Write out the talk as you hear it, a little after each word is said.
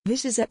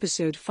This is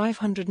episode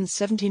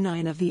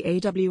 579 of the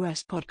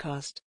AWS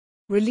podcast,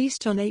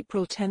 released on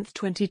April 10th,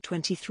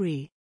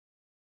 2023.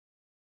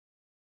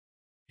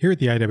 Here at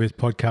the AWS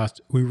podcast,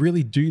 we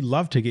really do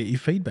love to get your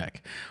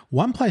feedback.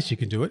 One place you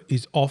can do it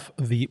is off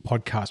the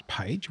podcast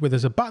page where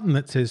there's a button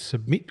that says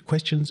submit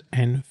questions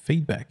and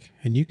feedback,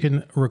 and you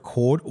can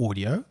record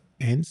audio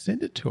and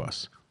send it to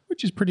us,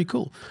 which is pretty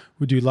cool.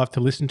 We do love to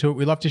listen to it.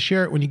 We love to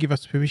share it when you give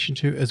us permission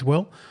to as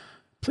well.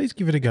 Please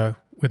give it a go.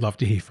 We'd love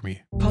to hear from you.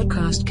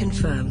 Podcast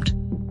confirmed.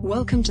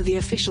 Welcome to the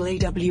official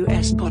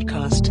AWS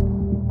podcast.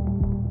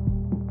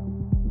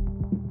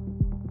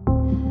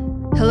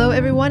 Hello,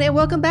 everyone, and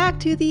welcome back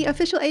to the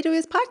official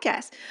AWS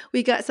podcast.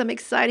 We got some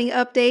exciting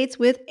updates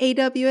with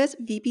AWS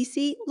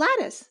VPC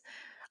Lattice.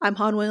 I'm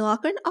Han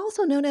Lachlan,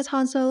 also known as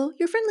Han Solo,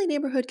 your friendly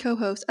neighborhood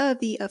co-host of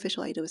the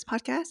official AWS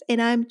podcast,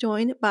 and I'm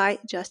joined by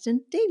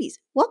Justin Davies.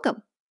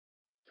 Welcome.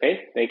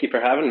 Hey, thank you for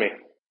having me.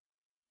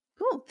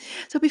 Cool.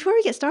 So before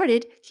we get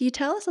started, can you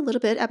tell us a little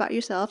bit about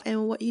yourself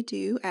and what you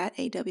do at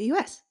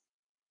AWS?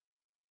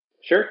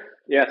 Sure.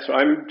 Yeah, so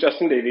I'm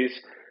Justin Davies.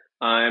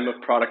 I'm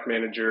a product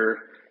manager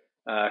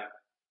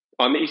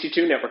on the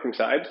EC2 networking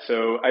side.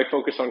 So I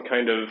focus on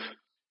kind of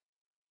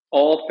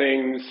all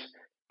things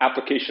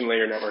application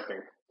layer networking.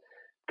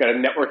 Got a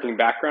networking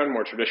background,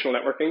 more traditional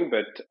networking,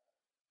 but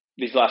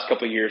these last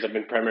couple of years I've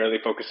been primarily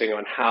focusing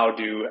on how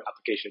do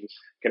applications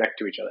connect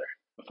to each other.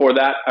 Before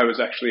that, I was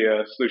actually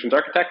a solutions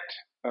architect,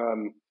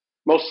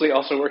 mostly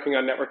also working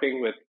on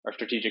networking with our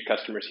strategic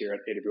customers here at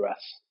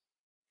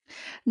AWS.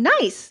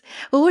 Nice.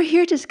 Well, we're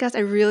here to discuss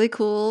a really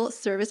cool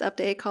service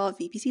update called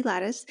VPC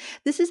Lattice.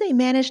 This is a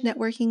managed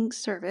networking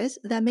service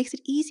that makes it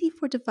easy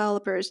for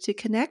developers to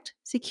connect,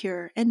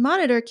 secure, and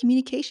monitor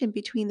communication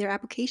between their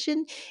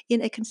application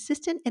in a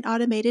consistent and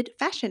automated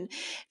fashion.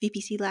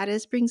 VPC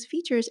Lattice brings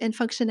features and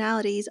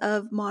functionalities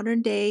of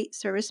modern-day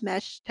service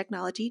mesh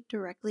technology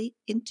directly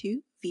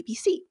into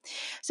VPC.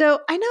 So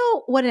I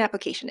know what an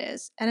application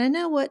is, and I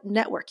know what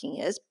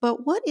networking is,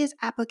 but what is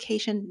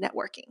application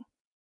networking?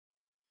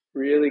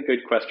 Really good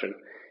question.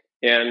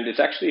 And it's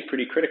actually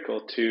pretty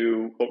critical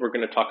to what we're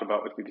going to talk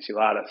about with VPC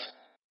Lattice.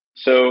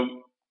 So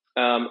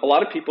a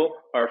lot of people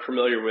are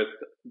familiar with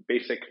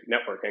basic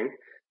networking.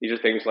 These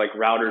are things like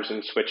routers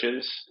and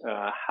switches,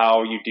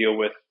 how you deal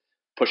with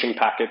pushing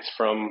packets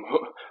from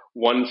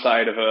one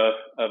side of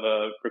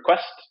a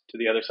request to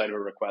the other side of a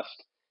request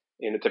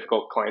in a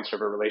typical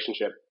client-server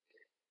relationship.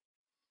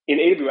 In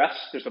AWS,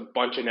 there's a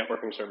bunch of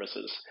networking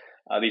services.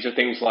 These are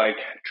things like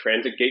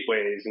transit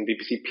gateways and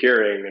VPC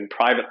peering and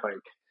private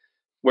link,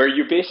 where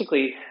you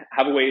basically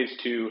have ways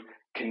to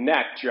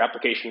connect your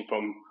application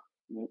from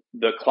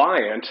the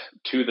client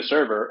to the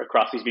server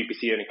across these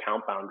VPC and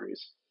account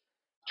boundaries.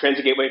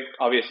 Transit gateway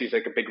obviously is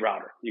like a big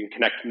router. You can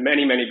connect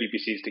many, many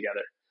VPCs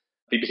together.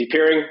 VPC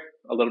peering,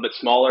 a little bit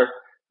smaller.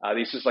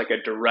 This is like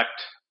a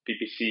direct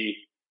VPC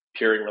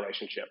peering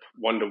relationship,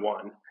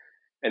 one-to-one.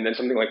 And then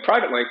something like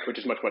private link, which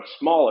is much, much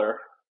smaller,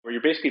 where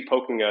you're basically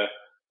poking a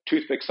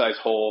toothpick size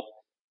hole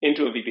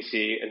into a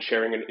VPC and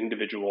sharing an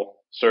individual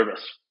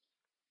service.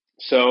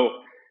 So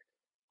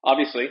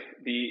obviously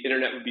the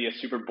internet would be a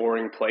super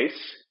boring place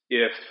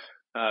if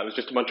it was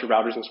just a bunch of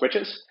routers and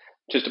switches,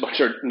 just a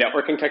bunch of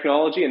networking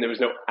technology, and there was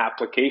no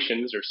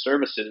applications or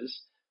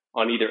services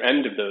on either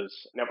end of those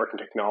networking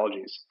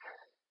technologies.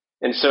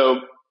 And so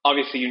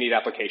obviously you need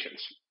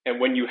applications. And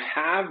when you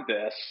have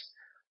this,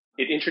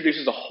 it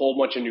introduces a whole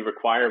bunch of new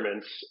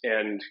requirements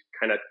and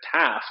kind of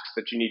tasks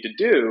that you need to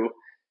do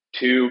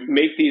to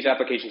make these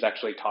applications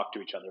actually talk to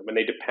each other when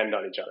they depend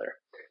on each other.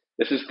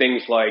 This is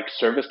things like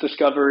service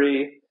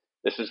discovery.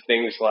 This is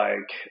things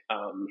like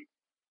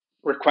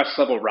request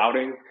level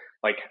routing.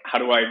 Like, how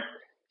do I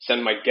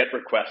send my GET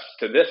requests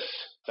to this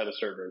set of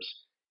servers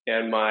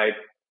and my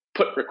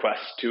PUT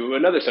requests to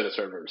another set of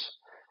servers?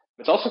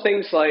 It's also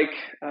things like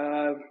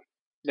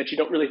that you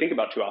don't really think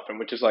about too often,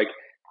 which is like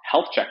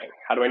health checking.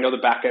 How do I know the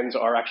backends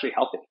are actually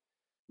healthy?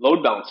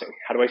 Load balancing.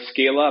 How do I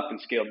scale up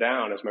and scale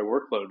down as my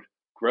workload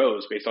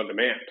grows based on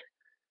demand?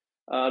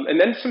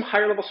 And then some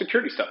higher level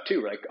security stuff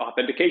too, like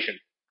authentication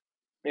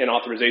and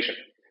authorization.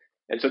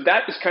 And so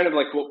that is kind of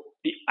like what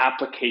the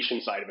application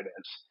side of it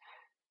is.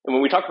 And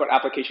when we talk about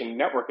application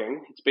networking,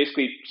 it's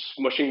basically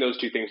smushing those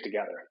two things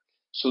together.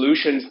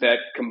 Solutions that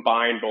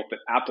combine both the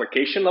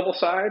application level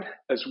side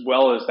as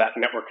well as that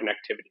network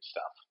connectivity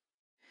stuff.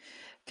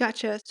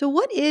 Gotcha. So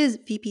what is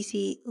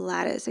VPC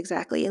Lattice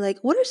exactly? Like,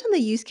 what are some of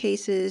the use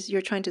cases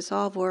you're trying to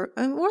solve, or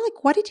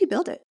like, why did you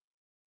build it?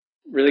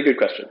 Really good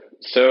question.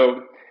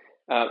 So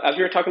as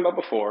we were talking about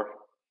before,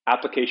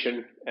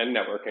 application and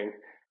networking,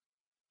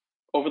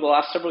 over the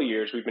last several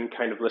years, we've been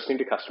kind of listening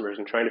to customers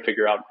and trying to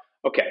figure out,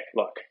 okay,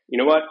 look, you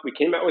know what? We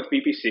came out with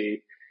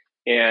VPC,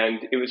 and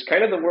it was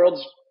kind of the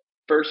world's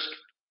first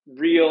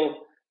real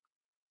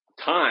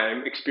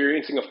time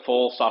experiencing a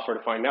full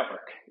software-defined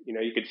network. You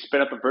know, you could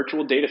spin up a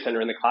virtual data center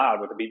in the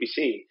cloud with a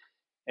VPC,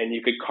 and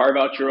you could carve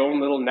out your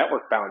own little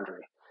network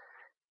boundary.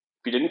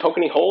 If you didn't poke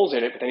any holes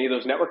in it with any of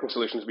those networking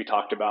solutions we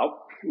talked about,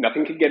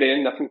 nothing could get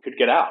in, nothing could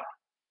get out.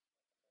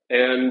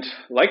 And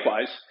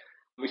likewise,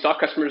 We saw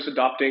customers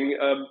adopting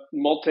a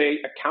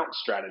multi-account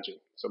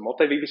strategy, so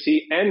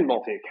multi-VPC and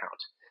multi-account.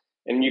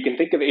 And you can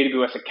think of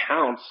AWS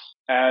accounts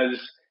as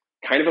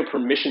kind of a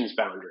permissions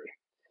boundary.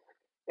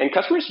 And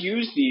customers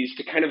use these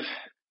to kind of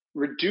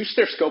reduce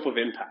their scope of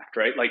impact,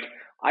 right? Like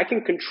I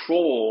can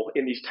control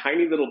in these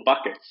tiny little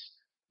buckets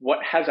what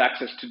has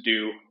access to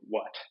do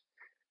what.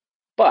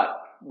 But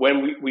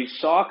when we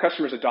saw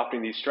customers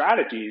adopting these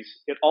strategies,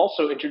 it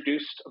also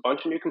introduced a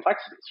bunch of new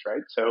complexities,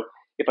 right? So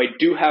if I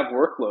do have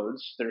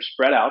workloads that are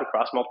spread out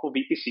across multiple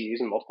VPCs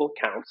and multiple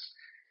accounts,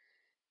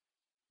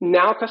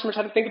 now customers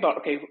have to think about,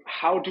 okay,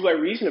 how do I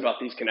reason about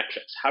these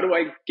connections? How do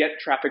I get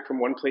traffic from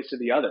one place to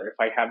the other if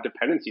I have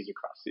dependencies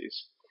across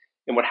these?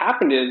 And what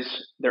happened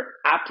is their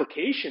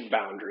application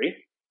boundary,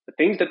 the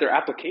things that their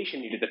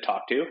application needed to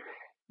talk to,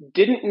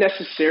 didn't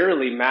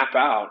necessarily map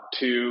out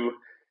to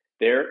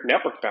their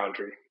network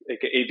boundary,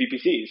 aka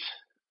VPCs,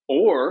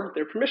 or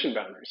their permission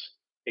boundaries,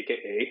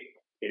 aka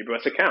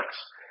AWS accounts.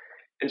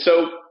 And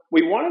so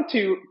we wanted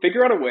to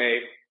figure out a way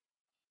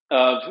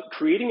of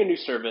creating a new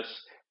service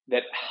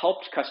that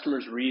helped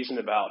customers reason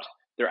about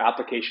their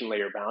application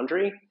layer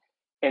boundary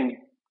and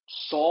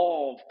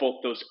solve both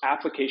those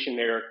application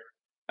layer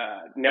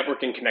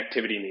networking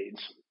connectivity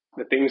needs,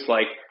 the things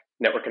like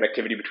network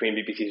connectivity between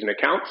VPCs and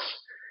accounts,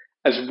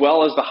 as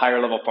well as the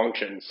higher level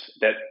functions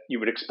that you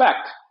would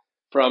expect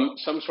from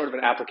some sort of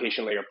an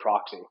application layer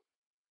proxy.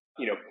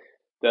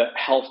 The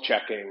health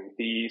checking,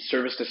 the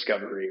service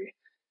discovery,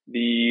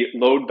 the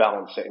load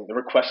balancing, the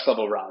request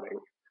level routing,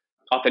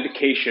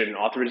 authentication,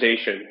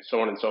 authorization,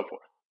 so on and so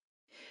forth.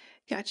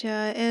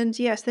 Gotcha. And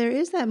yes, there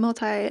is that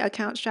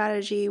multi-account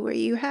strategy where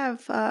you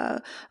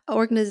have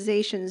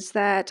organizations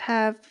that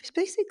have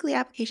basically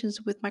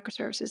applications with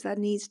microservices that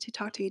needs to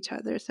talk to each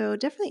other. So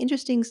definitely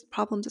interesting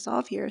problem to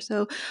solve here.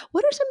 So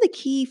what are some of the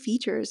key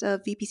features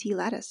of VPC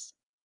Lattice?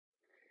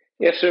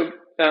 Yeah, so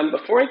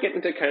before I get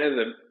into kind of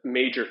the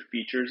major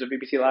features of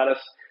VPC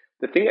Lattice,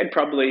 the thing I'd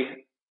probably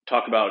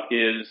talk about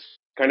is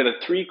kind of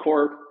the three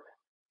core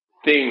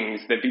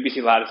things that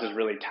VPC Lattice is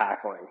really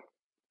tackling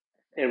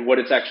and what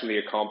it's actually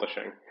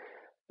accomplishing.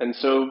 And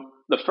so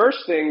the first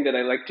thing that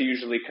I like to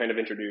usually kind of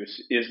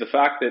introduce is the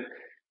fact that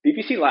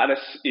VPC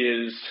Lattice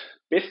is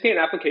basically an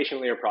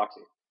application layer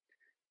proxy.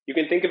 You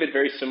can think of it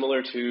very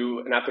similar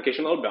to an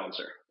application load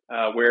balancer,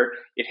 where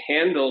it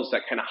handles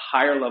that kind of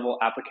higher level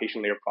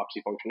application layer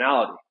proxy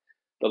functionality,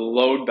 the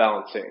load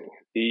balancing,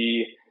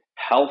 the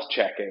health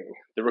checking,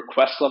 the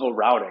request level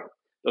routing,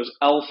 those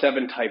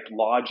L7 type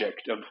logic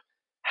of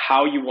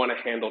how you want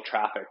to handle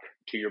traffic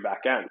to your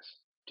backends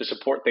to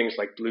support things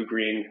like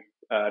blue-green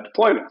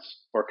deployments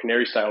or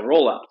canary style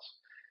rollouts.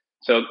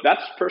 So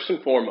that's first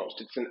and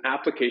foremost. It's an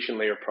application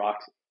layer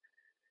proxy.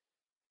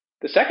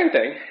 The second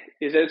thing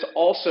is that it's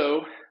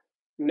also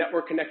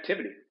network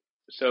connectivity.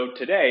 So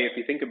today, if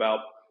you think about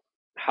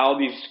how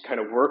these kind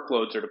of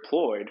workloads are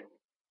deployed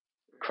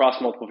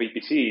across multiple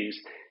VPCs,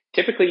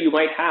 typically you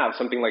might have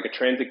something like a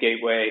transit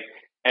gateway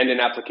and an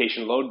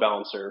application load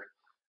balancer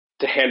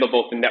to handle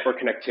both the network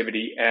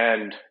connectivity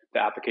and the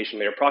application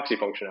layer proxy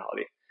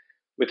functionality.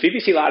 With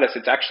VPC Lattice,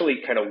 it's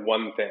actually kind of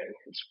one thing.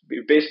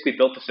 We've basically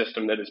built a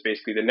system that is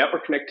basically the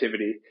network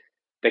connectivity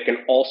that can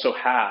also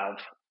have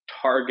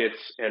targets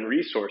and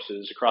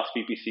resources across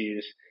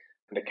VPCs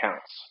and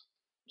accounts.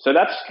 So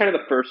that's kind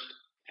of the first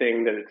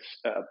thing that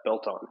it's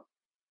built on.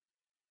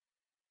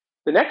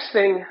 The next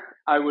thing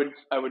I would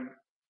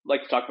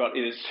like to talk about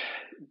is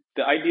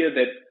the idea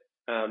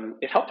that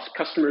it helps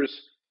customers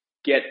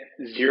get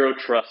zero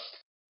trust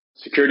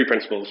security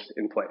principles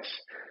in place.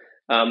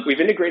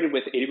 We've integrated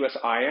with AWS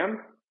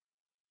IAM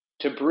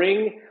to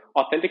bring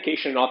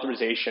authentication and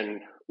authorization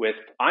with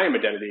IAM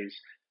identities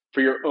for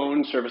your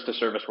own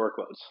service-to-service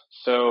workloads.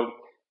 So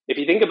if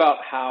you think about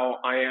how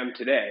IAM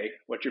today,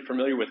 what you're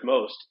familiar with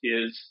most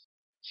is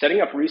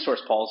setting up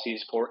resource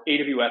policies for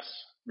AWS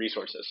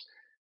resources.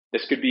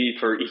 This could be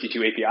for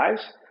EC2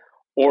 APIs,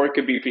 or it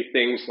could be for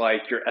things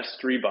like your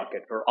S3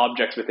 bucket or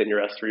objects within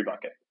your S3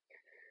 bucket.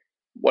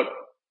 What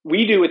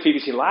we do with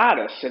VPC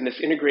Lattice and this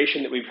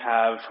integration that we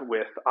have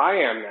with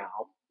IAM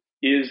now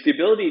is the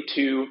ability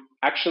to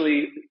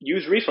actually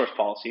use resource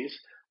policies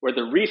where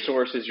the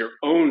resource is your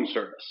own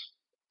service.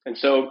 And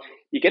so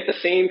you get the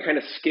same kind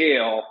of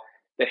scale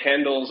that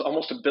handles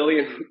almost 1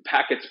 billion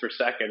packets per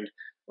second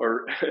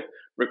or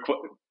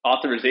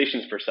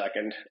authorizations per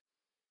second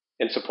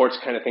and supports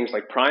kind of things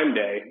like Prime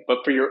Day, but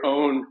for your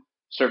own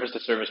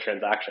service-to-service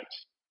transactions.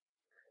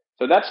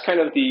 So that's kind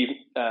of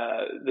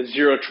the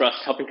zero trust,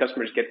 helping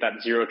customers get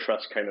that zero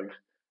trust kind of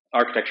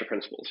architecture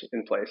principles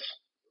in place.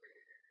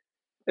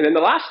 And then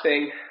the last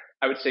thing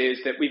I would say is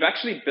that we've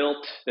actually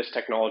built this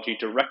technology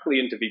directly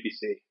into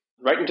VPC,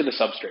 right into the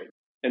substrate.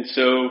 And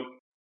so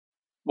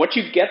what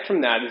you get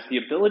from that is the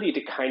ability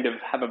to kind of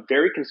have a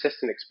very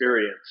consistent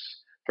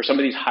experience for some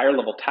of these higher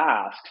level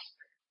tasks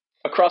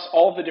across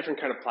all of the different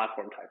kind of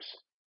platform types.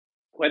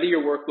 Whether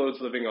your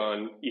workload's living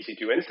on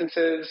EC2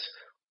 instances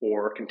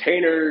or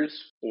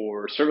containers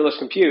or serverless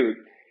compute,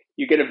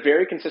 you get a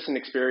very consistent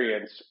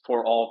experience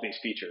for all of these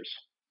features.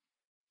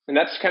 And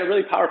that's kind of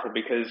really powerful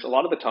because a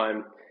lot of the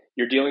time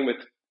you're dealing with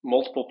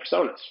multiple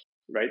personas,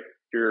 right?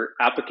 Your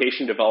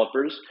application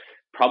developers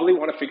probably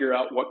want to figure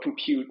out what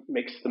compute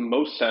makes the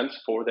most sense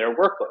for their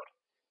workload.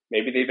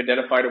 Maybe they've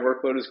identified a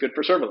workload as good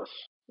for serverless,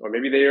 or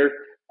maybe they're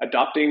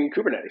adopting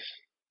Kubernetes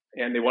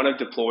and they want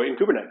to deploy in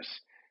Kubernetes.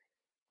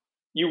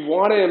 You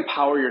want to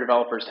empower your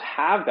developers to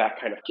have that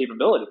kind of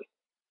capability,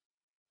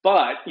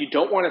 but you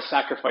don't want to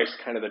sacrifice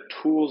kind of the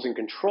tools and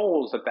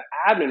controls that the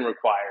admin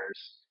requires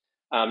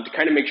to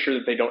kind of make sure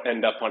that they don't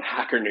end up on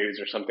Hacker News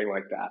or something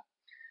like that.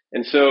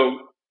 And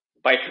so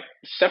by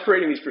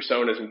separating these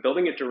personas and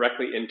building it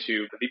directly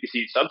into the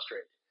VPC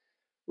substrate,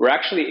 we're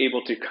actually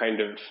able to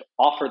kind of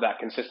offer that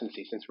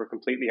consistency since we're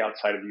completely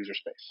outside of user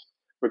space,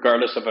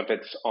 regardless of if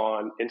it's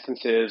on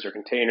instances or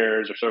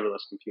containers or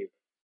serverless compute.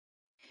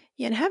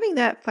 Yeah, and having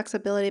that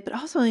flexibility, but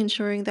also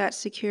ensuring that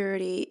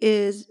security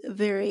is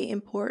very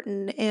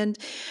important. And,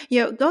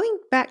 going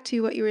back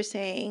to what you were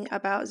saying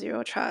about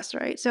zero trust,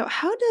 right? So,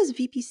 how does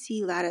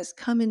VPC Lattice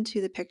come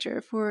into the picture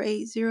for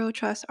a zero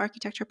trust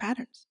architecture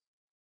patterns?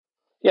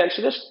 Yeah, and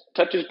so this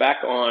touches back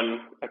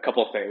on a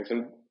couple of things.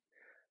 And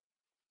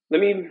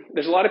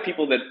there's a lot of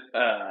people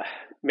that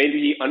may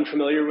be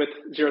unfamiliar with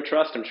zero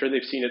trust. I'm sure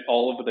they've seen it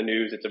all over the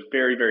news. It's a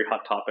very, very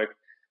hot topic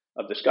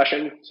of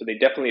discussion. So they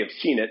definitely have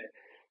seen it.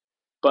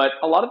 But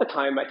a lot of the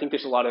time, I think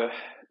there's a lot of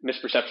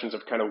misperceptions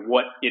of kind of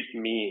what it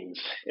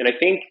means. And I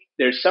think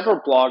there's several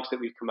blogs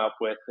that we've come up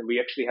with, and we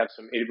actually have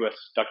some AWS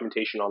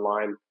documentation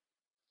online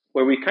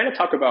where we kind of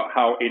talk about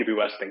how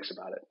AWS thinks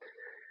about it.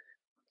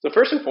 So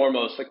first and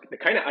foremost, like the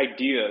kind of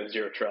idea of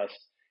zero trust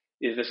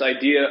is this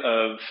idea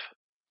of,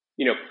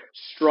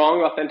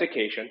 strong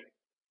authentication,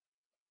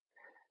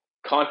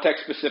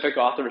 context-specific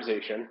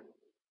authorization,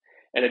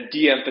 and a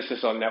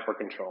de-emphasis on network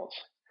controls.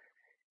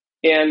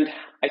 And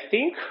I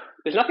think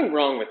there's nothing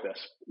wrong with this,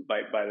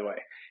 by the way.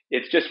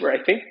 It's just where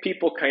I think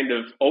people kind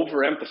of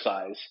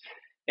overemphasize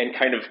and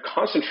kind of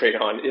concentrate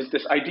on is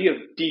this idea of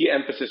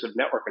de-emphasis of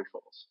network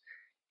controls.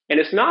 And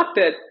it's not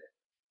that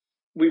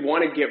we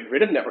want to get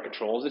rid of network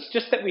controls. It's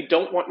just that we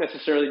don't want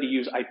necessarily to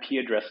use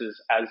IP addresses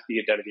as the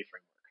identity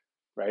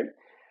framework, right?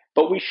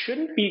 But we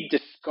shouldn't be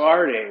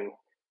discarding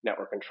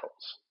network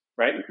controls,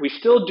 right? We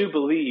still do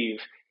believe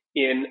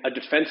in a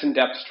defense in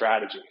depth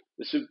strategy,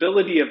 this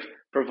ability of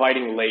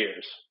providing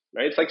layers,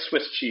 right? It's like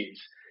Swiss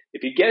cheese.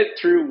 If you get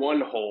through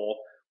one hole,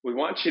 we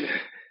want you to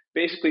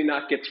basically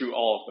not get through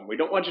all of them. We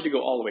don't want you to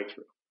go all the way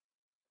through,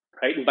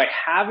 right? And by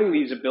having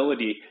these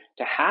ability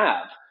to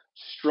have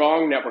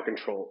strong network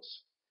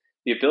controls,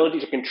 the ability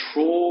to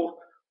control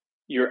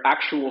your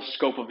actual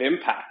scope of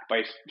impact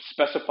by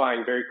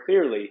specifying very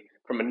clearly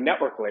from a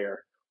network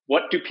layer,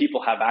 what do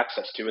people have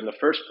access to in the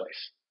first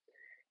place?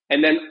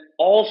 And then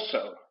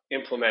also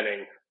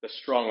implementing the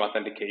strong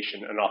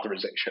authentication and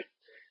authorization.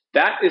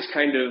 That is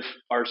kind of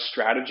our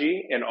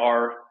strategy and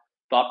our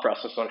thought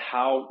process on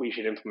how we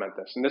should implement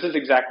this. And this is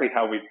exactly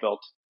how we've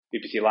built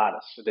VPC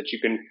Lattice, so that you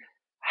can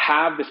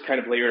have this kind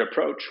of layered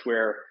approach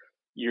where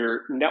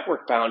your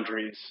network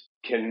boundaries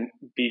can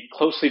be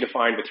closely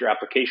defined with your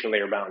application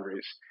layer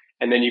boundaries.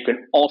 And then you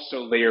can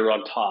also layer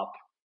on top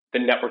the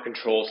network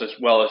controls as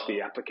well as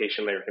the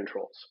application layer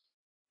controls.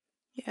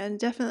 Yeah, and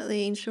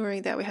definitely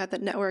ensuring that we have the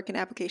network and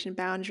application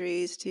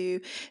boundaries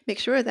to make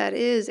sure that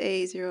is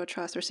a zero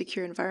trust or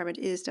secure environment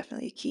is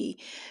definitely key.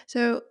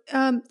 So,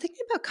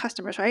 thinking about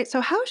customers, right?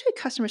 So, how should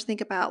customers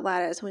think about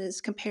Lattice when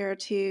it's compared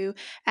to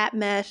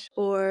AppMesh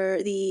or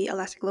the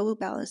Elastic Load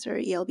Balancer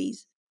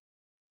ELBs?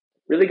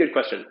 Really good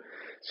question.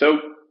 So,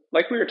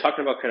 like we were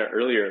talking about kind of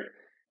earlier,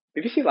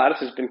 VPC Lattice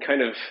has been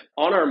kind of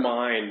on our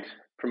mind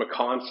from a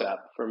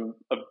concept from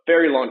a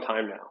very long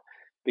time now,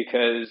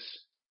 because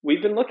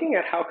we've been looking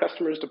at how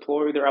customers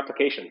deploy their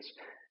applications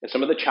and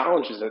some of the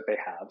challenges that they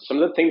have,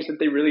 some of the things that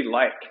they really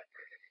like.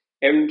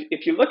 And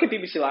if you look at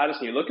VPC Lattice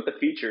and you look at the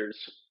features,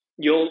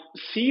 you'll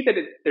see that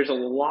there's a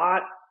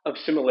lot of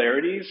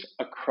similarities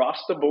across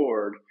the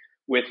board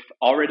with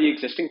already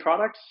existing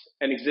products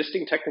and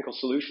existing technical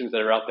solutions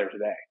that are out there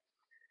today.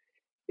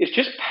 It's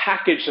just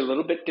packaged a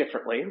little bit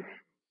differently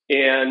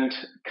and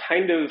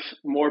kind of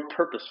more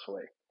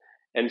purposefully.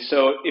 And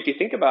so if you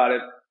think about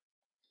it,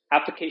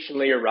 application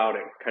layer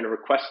routing, kind of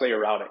request layer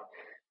routing,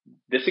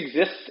 this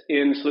exists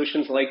in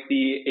solutions like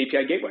the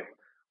API gateway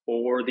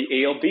or the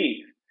ALB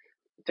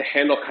to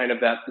handle kind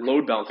of that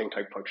load balancing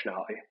type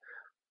functionality.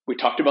 We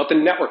talked about the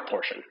network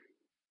portion,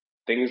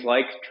 things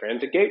like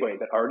transit gateway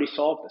that already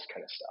solve this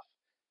kind of stuff,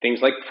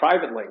 things like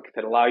private link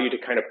that allow you to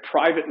kind of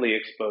privately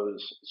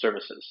expose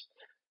services.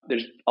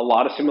 There's a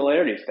lot of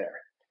similarities there.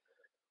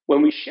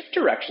 When we shift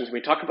directions,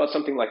 we talk about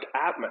something like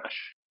AppMesh.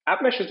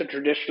 AppMesh is a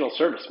traditional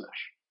service mesh.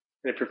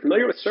 And if you're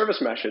familiar with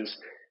service meshes,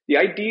 the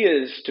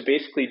idea is to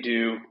basically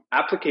do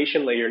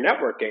application layer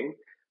networking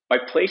by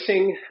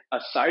placing a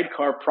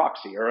sidecar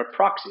proxy or a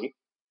proxy,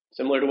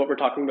 similar to what we're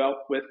talking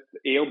about with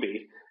ALB,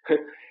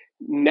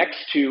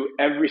 next to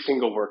every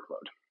single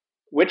workload,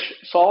 which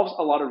solves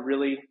a lot of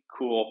really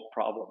cool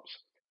problems.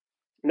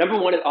 Number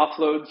one, it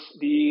offloads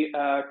the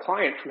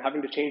client from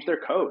having to change their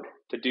code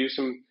to do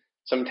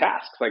some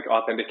tasks like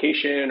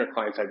authentication or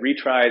client-side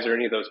retries or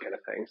any of those kind of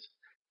things.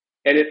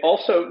 And it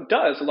also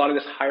does a lot of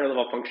this higher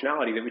level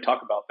functionality that we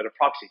talk about that a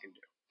proxy can do.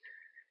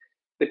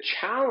 The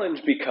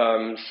challenge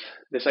becomes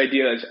this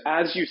idea is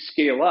as you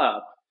scale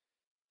up,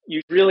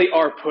 you really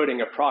are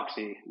putting a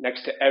proxy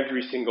next to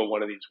every single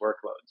one of these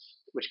workloads,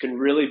 which can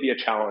really be a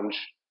challenge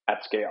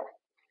at scale.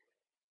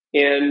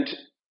 And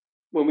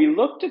when we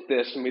looked at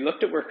this and we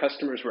looked at where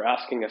customers were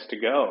asking us to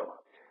go,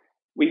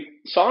 we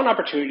saw an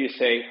opportunity to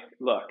say,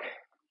 look,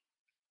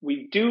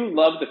 we do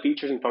love the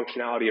features and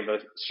functionality of a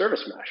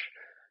service mesh,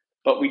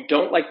 but we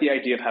don't like the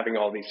idea of having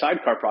all these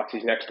sidecar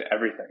proxies next to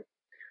everything.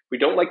 We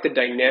don't like the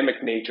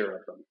dynamic nature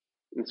of them.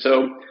 And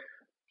so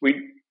we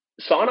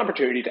saw an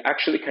opportunity to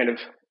actually kind of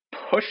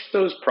push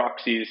those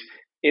proxies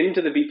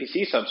into the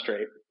VPC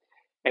substrate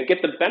and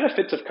get the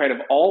benefits of kind of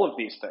all of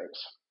these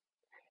things.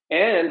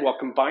 And while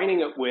combining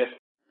it with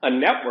a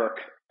network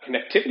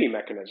connectivity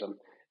mechanism,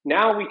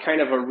 now we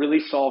kind of are really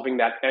solving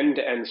that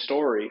end-to-end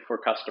story for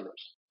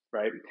customers,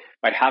 right?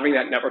 By having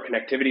that network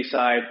connectivity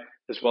side,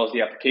 as well as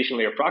the application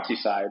layer proxy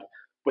side,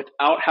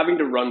 without having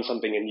to run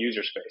something in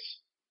user space.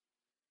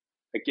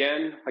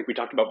 Again, like we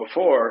talked about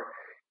before,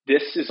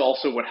 this is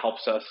also what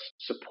helps us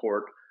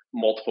support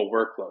multiple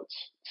workloads.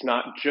 It's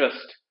not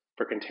just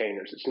for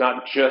containers. It's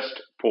not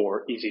just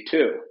for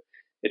EC2.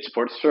 It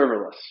supports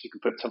serverless. You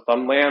can put stuff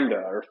on Lambda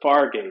or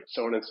Fargate,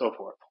 so on and so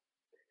forth.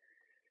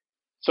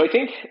 So I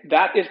think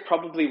that is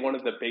probably one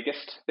of the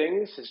biggest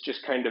things, is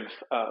just kind of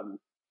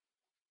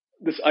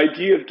this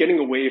idea of getting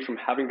away from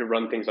having to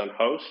run things on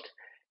host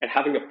and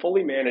having a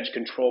fully managed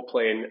control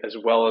plane as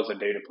well as a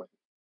data plane.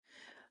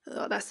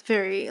 Oh, that's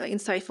very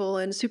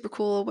insightful and super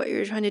cool what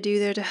you're trying to do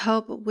there to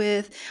help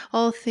with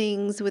all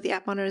things with the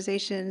app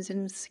modernizations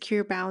and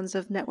secure bounds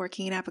of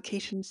networking and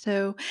applications.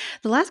 So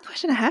the last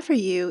question I have for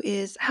you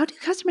is, how do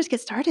customers get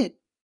started?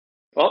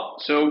 Well,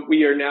 so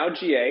we are now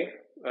GA.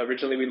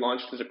 Originally, we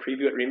launched as a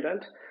preview at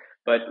reInvent,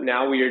 but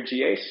now we are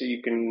GA, so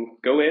you can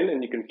go in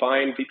and you can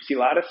find VPC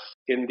Lattice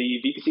in the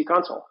VPC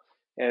console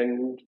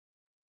and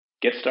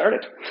get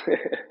started.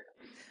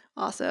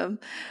 Awesome.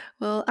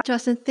 Well,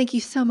 Justin, thank you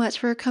so much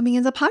for coming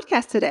in the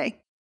podcast today.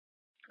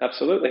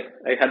 Absolutely.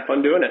 I had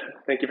fun doing it.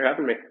 Thank you for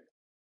having me.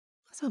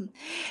 Awesome.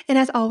 And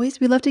as always,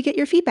 we love to get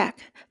your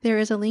feedback. There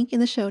is a link in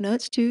the show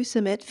notes to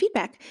submit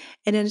feedback.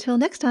 And until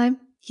next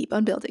time, keep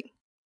on building.